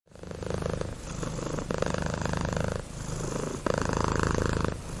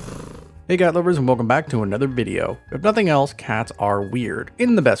Hey cat lovers, and welcome back to another video. If nothing else, cats are weird,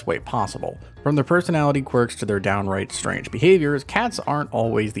 in the best way possible. From their personality quirks to their downright strange behaviors, cats aren't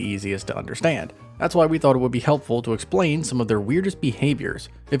always the easiest to understand. That's why we thought it would be helpful to explain some of their weirdest behaviors.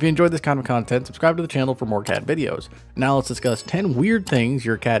 If you enjoyed this kind of content, subscribe to the channel for more cat videos. Now let's discuss 10 weird things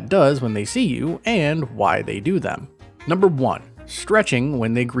your cat does when they see you, and why they do them. Number 1. Stretching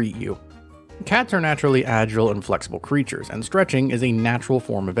when they greet you. Cats are naturally agile and flexible creatures, and stretching is a natural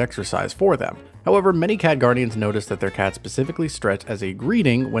form of exercise for them. However, many cat guardians notice that their cats specifically stretch as a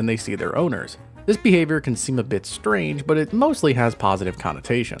greeting when they see their owners. This behavior can seem a bit strange, but it mostly has positive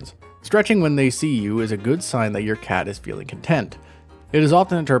connotations. Stretching when they see you is a good sign that your cat is feeling content. It is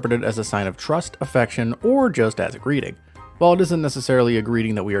often interpreted as a sign of trust, affection, or just as a greeting. While it isn't necessarily a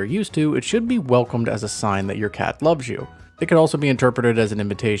greeting that we are used to, it should be welcomed as a sign that your cat loves you. It can also be interpreted as an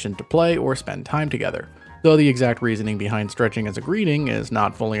invitation to play or spend time together. Though the exact reasoning behind stretching as a greeting is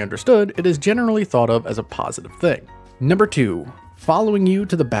not fully understood, it is generally thought of as a positive thing. Number 2. Following you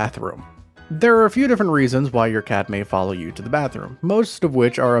to the bathroom. There are a few different reasons why your cat may follow you to the bathroom, most of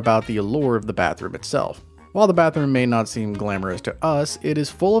which are about the allure of the bathroom itself. While the bathroom may not seem glamorous to us, it is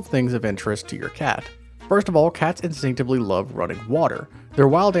full of things of interest to your cat. First of all, cats instinctively love running water. Their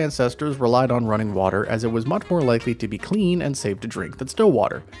wild ancestors relied on running water as it was much more likely to be clean and safe to drink than still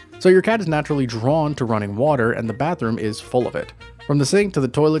water. So your cat is naturally drawn to running water, and the bathroom is full of it. From the sink to the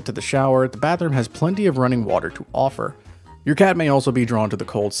toilet to the shower, the bathroom has plenty of running water to offer. Your cat may also be drawn to the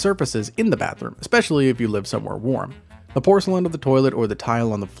cold surfaces in the bathroom, especially if you live somewhere warm. The porcelain of the toilet or the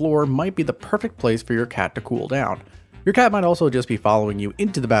tile on the floor might be the perfect place for your cat to cool down. Your cat might also just be following you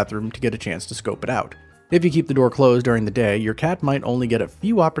into the bathroom to get a chance to scope it out. If you keep the door closed during the day, your cat might only get a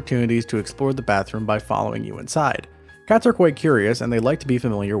few opportunities to explore the bathroom by following you inside. Cats are quite curious, and they like to be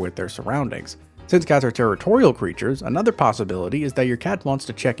familiar with their surroundings. Since cats are territorial creatures, another possibility is that your cat wants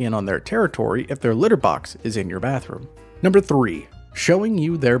to check in on their territory if their litter box is in your bathroom. Number 3. Showing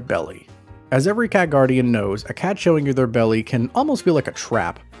you their belly. As every cat guardian knows, a cat showing you their belly can almost feel like a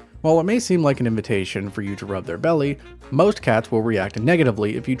trap. While it may seem like an invitation for you to rub their belly, most cats will react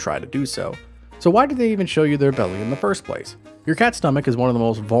negatively if you try to do so. So why do they even show you their belly in the first place? Your cat's stomach is one of the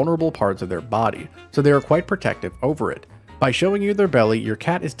most vulnerable parts of their body, so they are quite protective over it. By showing you their belly, your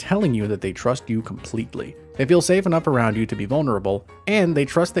cat is telling you that they trust you completely. They feel safe enough around you to be vulnerable, and they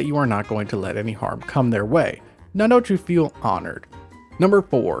trust that you are not going to let any harm come their way. Now don't you feel honored? Number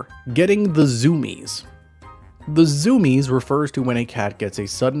 4. Getting the zoomies. The zoomies refers to when a cat gets a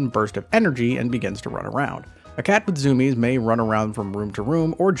sudden burst of energy and begins to run around. A cat with zoomies may run around from room to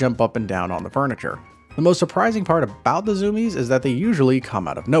room or jump up and down on the furniture. The most surprising part about the zoomies is that they usually come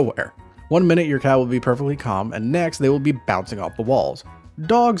out of nowhere. One minute your cat will be perfectly calm, and next they will be bouncing off the walls.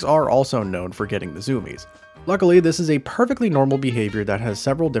 Dogs are also known for getting the zoomies. Luckily, this is a perfectly normal behavior that has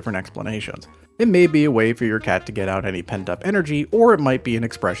several different explanations. It may be a way for your cat to get out any pent-up energy, or it might be an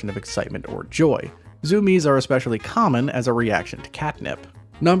expression of excitement or joy. Zoomies are especially common as a reaction to catnip.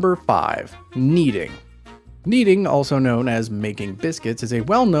 Number 5. Kneading. Kneading, also known as making biscuits, is a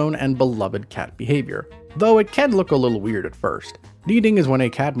well-known and beloved cat behavior, though it can look a little weird at first. Kneading is when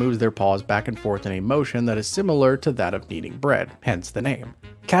a cat moves their paws back and forth in a motion that is similar to that of kneading bread, hence the name.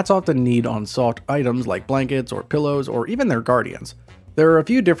 Cats often knead on soft items like blankets or pillows or even their guardians. There are a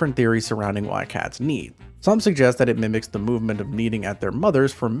few different theories surrounding why cats knead. Some suggest that it mimics the movement of kneading at their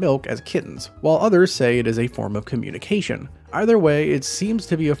mothers for milk as kittens, while others say it is a form of communication. Either way, it seems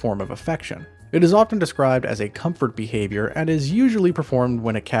to be a form of affection. It is often described as a comfort behavior and is usually performed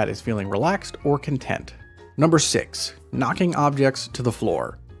when a cat is feeling relaxed or content. Number 6. Knocking objects to the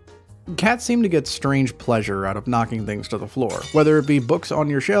floor. Cats seem to get strange pleasure out of knocking things to the floor. Whether it be books on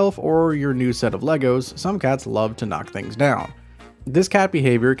your shelf or your new set of Legos, some cats love to knock things down. This cat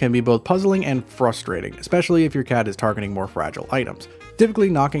behavior can be both puzzling and frustrating, especially if your cat is targeting more fragile items. Typically,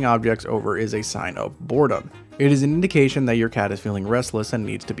 knocking objects over is a sign of boredom. It is an indication that your cat is feeling restless and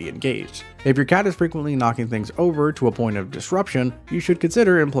needs to be engaged. If your cat is frequently knocking things over to a point of disruption, you should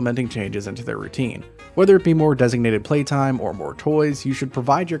consider implementing changes into their routine. Whether it be more designated playtime or more toys, you should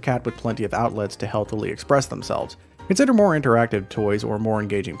provide your cat with plenty of outlets to healthily express themselves. Consider more interactive toys or more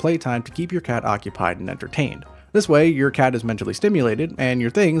engaging playtime to keep your cat occupied and entertained. This way, your cat is mentally stimulated, and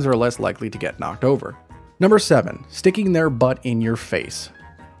your things are less likely to get knocked over. Number 7. Sticking their butt in your face.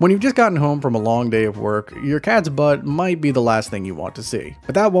 When you've just gotten home from a long day of work, your cat's butt might be the last thing you want to see.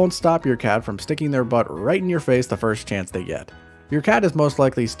 But that won't stop your cat from sticking their butt right in your face the first chance they get. Your cat is most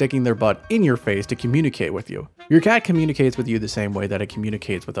likely sticking their butt in your face to communicate with you. Your cat communicates with you the same way that it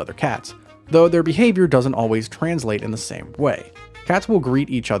communicates with other cats, though their behavior doesn't always translate in the same way. Cats will greet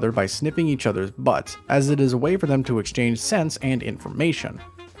each other by sniffing each other's butts, as it is a way for them to exchange scents and information.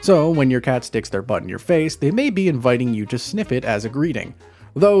 So when your cat sticks their butt in your face, they may be inviting you to sniff it as a greeting,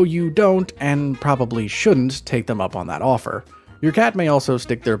 though you don't and probably shouldn't take them up on that offer. Your cat may also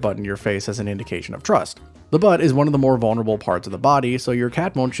stick their butt in your face as an indication of trust. The butt is one of the more vulnerable parts of the body, so your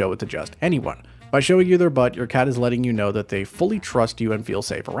cat won't show it to just anyone. By showing you their butt, your cat is letting you know that they fully trust you and feel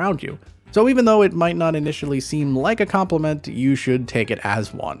safe around you. So even though it might not initially seem like a compliment, you should take it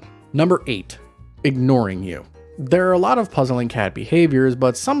as one. Number 8. Ignoring you. There are a lot of puzzling cat behaviors,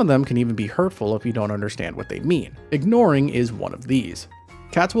 but some of them can even be hurtful if you don't understand what they mean. Ignoring is one of these.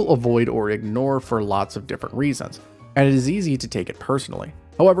 Cats will avoid or ignore for lots of different reasons, and it is easy to take it personally.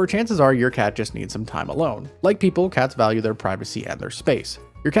 However, chances are your cat just needs some time alone. Like people, cats value their privacy and their space.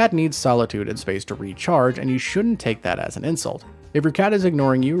 Your cat needs solitude and space to recharge, and you shouldn't take that as an insult. If your cat is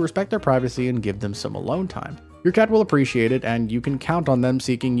ignoring you, respect their privacy and give them some alone time. Your cat will appreciate it, and you can count on them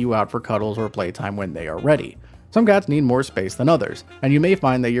seeking you out for cuddles or playtime when they are ready. Some cats need more space than others, and you may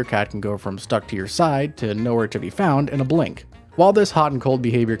find that your cat can go from stuck to your side to nowhere to be found in a blink. While this hot and cold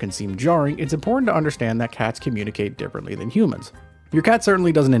behavior can seem jarring, it's important to understand that cats communicate differently than humans. Your cat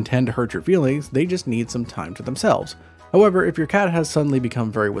certainly doesn't intend to hurt your feelings, they just need some time to themselves. However, if your cat has suddenly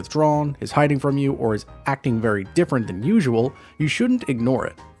become very withdrawn, is hiding from you, or is acting very different than usual, you shouldn't ignore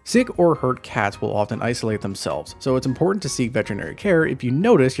it. Sick or hurt cats will often isolate themselves, so it's important to seek veterinary care if you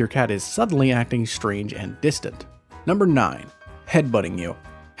notice your cat is suddenly acting strange and distant. Number 9. Headbutting you.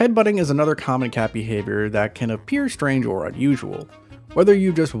 Headbutting is another common cat behavior that can appear strange or unusual. Whether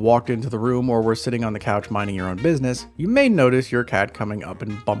you just walked into the room or were sitting on the couch minding your own business, you may notice your cat coming up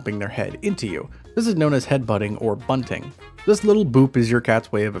and bumping their head into you. This is known as headbutting or bunting. This little boop is your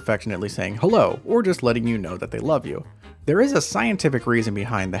cat's way of affectionately saying hello, or just letting you know that they love you. There is a scientific reason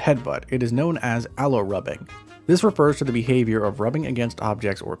behind the headbutt. It is known as allo rubbing. This refers to the behavior of rubbing against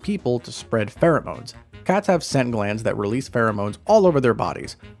objects or people to spread pheromones. Cats have scent glands that release pheromones all over their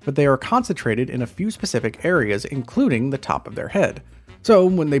bodies, but they are concentrated in a few specific areas, including the top of their head. So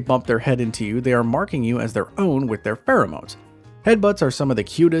when they bump their head into you, they are marking you as their own with their pheromones. Headbutts are some of the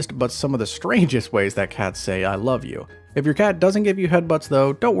cutest, but some of the strangest ways that cats say I love you. If your cat doesn't give you headbutts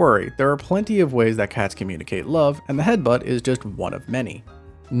though, don't worry, there are plenty of ways that cats communicate love, and the headbutt is just one of many.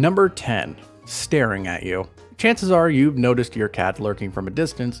 Number 10. Staring at you. Chances are you've noticed your cat lurking from a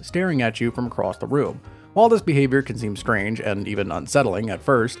distance, staring at you from across the room. While this behavior can seem strange and even unsettling at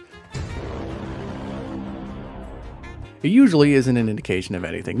first, it usually isn't an indication of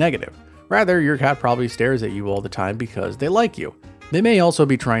anything negative. Rather, your cat probably stares at you all the time because they like you. They may also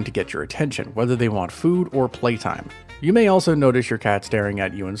be trying to get your attention, whether they want food or playtime. You may also notice your cat staring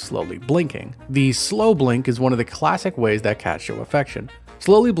at you and slowly blinking. The slow blink is one of the classic ways that cats show affection.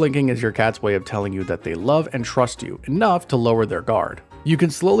 Slowly blinking is your cat's way of telling you that they love and trust you enough to lower their guard. You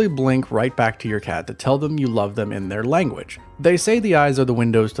can slowly blink right back to your cat to tell them you love them in their language. They say the eyes are the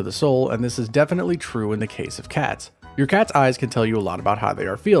windows to the soul, and this is definitely true in the case of cats. Your cat's eyes can tell you a lot about how they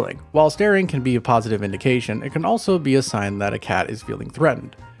are feeling. While staring can be a positive indication, it can also be a sign that a cat is feeling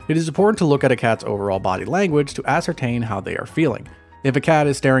threatened. It is important to look at a cat's overall body language to ascertain how they are feeling. If a cat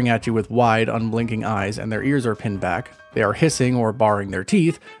is staring at you with wide, unblinking eyes and their ears are pinned back, they are hissing or baring their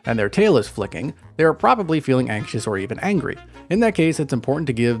teeth, and their tail is flicking, they are probably feeling anxious or even angry. In that case, it's important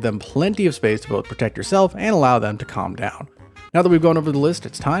to give them plenty of space to both protect yourself and allow them to calm down. Now that we've gone over the list,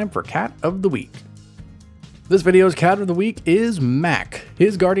 it's time for Cat of the Week. This video's cat of the week is Mac.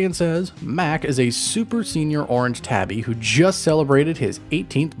 His guardian says, Mac is a super senior orange tabby who just celebrated his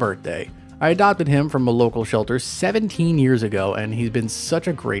 18th birthday. I adopted him from a local shelter 17 years ago, and he's been such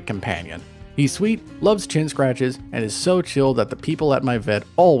a great companion. He's sweet, loves chin scratches, and is so chill that the people at my vet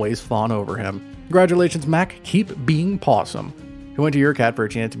always fawn over him. Congratulations, Mac. Keep being pawsome. To enter your cat for a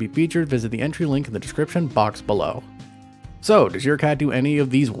chance to be featured, visit the entry link in the description box below. So, does your cat do any of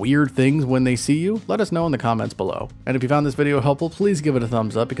these weird things when they see you? Let us know in the comments below. And if you found this video helpful, please give it a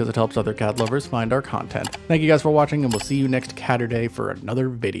thumbs up because it helps other cat lovers find our content. Thank you guys for watching, and we'll see you next Catterday for another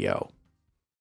video.